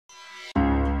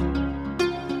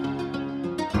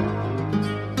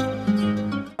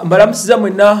Mbalamusiza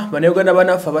mwenna bannayuganda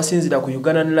banaffe abasinzira ku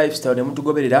Uganda Lifestyle ne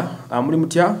mutugoberera muli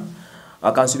mutya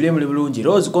akansubire muli bulungi.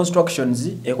 Rose Constructions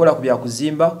ekola ku bya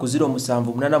kuzimba ku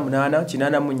 0788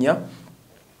 884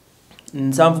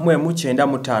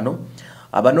 795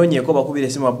 abanoonyeko bakubira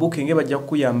esimu booking bajja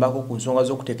kukuyambako ku nsonga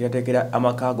z'okuteekerateekera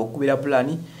amakaago okubira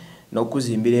plani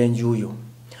n'okuzimbira enjuuyo.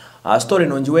 Story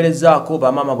nonjiwerezaako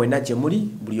bamama bwenna gye muli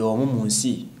buli omu mu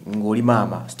nsi ng'oli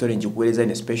maama. Story njikuweereza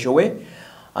in a special way.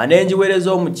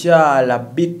 Anenjiweereza omukyala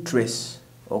Beatrice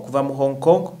okuva mu Hong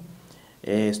Kong.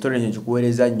 Story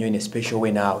njikuweereza nnyo in a special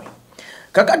way naawe.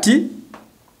 Kakati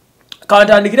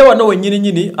kantandikire wano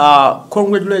wennyini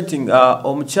congratulating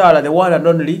omukyala the one and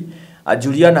only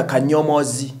Juliana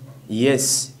Kanyomozi.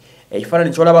 Yes.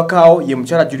 Ekifaananyi ky'olabakaawo ye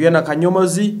mukyala Juliana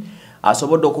Kanyomozi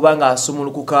asobodde okuba nga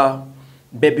asumulukuka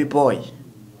baby boy.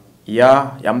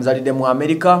 Yamuzalidde mu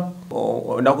America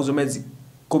onaku z'omwezi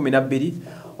 12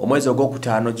 omwezi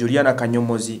ogwokutaano. Juliana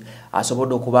Kanyomozi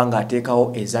asobodde okuba nga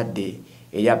ateekawo ezadde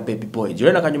eya baby boy.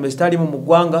 Juliana Kanyomozi tali mu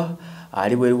ggwanga,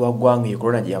 ali bweru wa ggwanga ye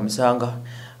corona gye yamusanga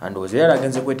andowooza yali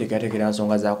agenze kweteekerateekera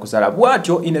nsonga za kusala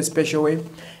bw'atyo in a special way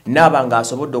n'aba nga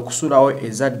asobodde okusulawo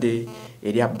ezadde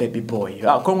erya baby boy.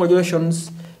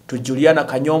 Congratulations to Juliana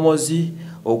Kanyomozi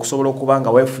okusobola okuba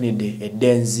nga weefunidde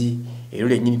eddenzi ero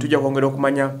lennyini. Tujja kwongera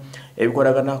okumanya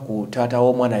ebikolagana ku taata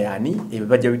w'omwana yaani ebyo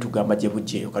bajja bitugamba gye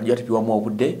bujjeeyo kadujja tupiwamu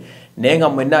obudde naye nga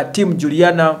mwenna team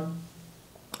Juliana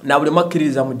na buli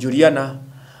mwakkiririza mu Juliana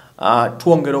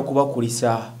twongera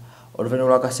okubakulisa oluvannyuma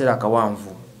lw'akaseera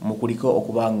akawanvu mukuliko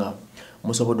okubanga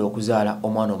musobodde okuzaala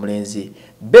omwana omulenzi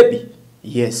baby.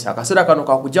 Yes, akaseera kano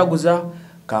kakujaguza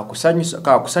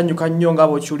kakusanyuka nnyo nga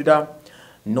bw'okiwulira.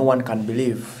 No one can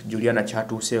believe Juliana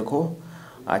kyatuuseeko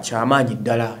kyamaanyi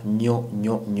ddala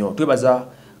nnyo. Twebaza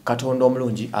Katonda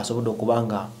omulungi asobodde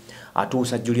okubanga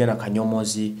atuusa Juliana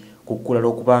Kanyomozi ku kkula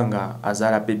l'okubanga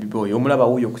azaala baby boy. Omulaba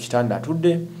wuuyo ku kitanda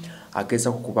atudde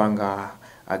agezaako okubanga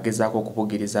agezaako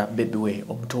okubugiriza baby we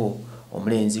omuto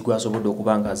omulenzi gwasobodde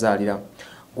okubanga azaalira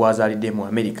gwazaalidde mu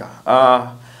America.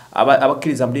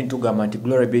 Abakkiriza muli ntugamba nti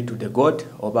glory be to the God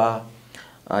oba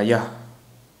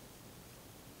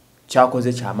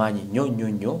kyakoze kyamaanyi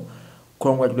nnyo.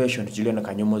 Congratulations Juliana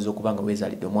Kanyomozi okubanga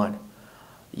weezaalidde omwana.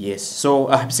 Yes, so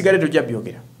bisigadde tujja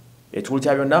byogera ekikulu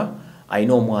kya byonna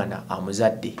alina omwana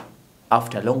amuzadde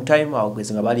after long time.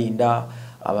 Abagezi nga balinda,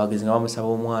 abagezi nga bamusaba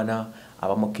omwana,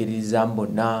 abamukkiririza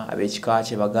bonna ab'ekika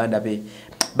kye baganda be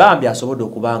bambi asobodde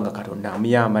okubanga Katonda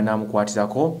amuyamba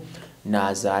n'amukwatirako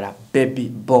n'azaala baby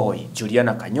boy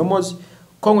Juliana Kanyomozi.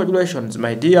 Congratulations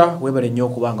my dear, webale nnyo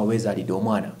okubanga weezaalidde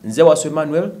omwana. Nze waswe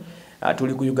Emmanuel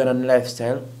tuli ku Uganda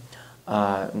Lifestyle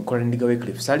nkola ndiga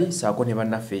Wycliffe Sali saako ne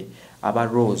bannaffe aba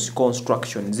Rose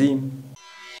Constructions.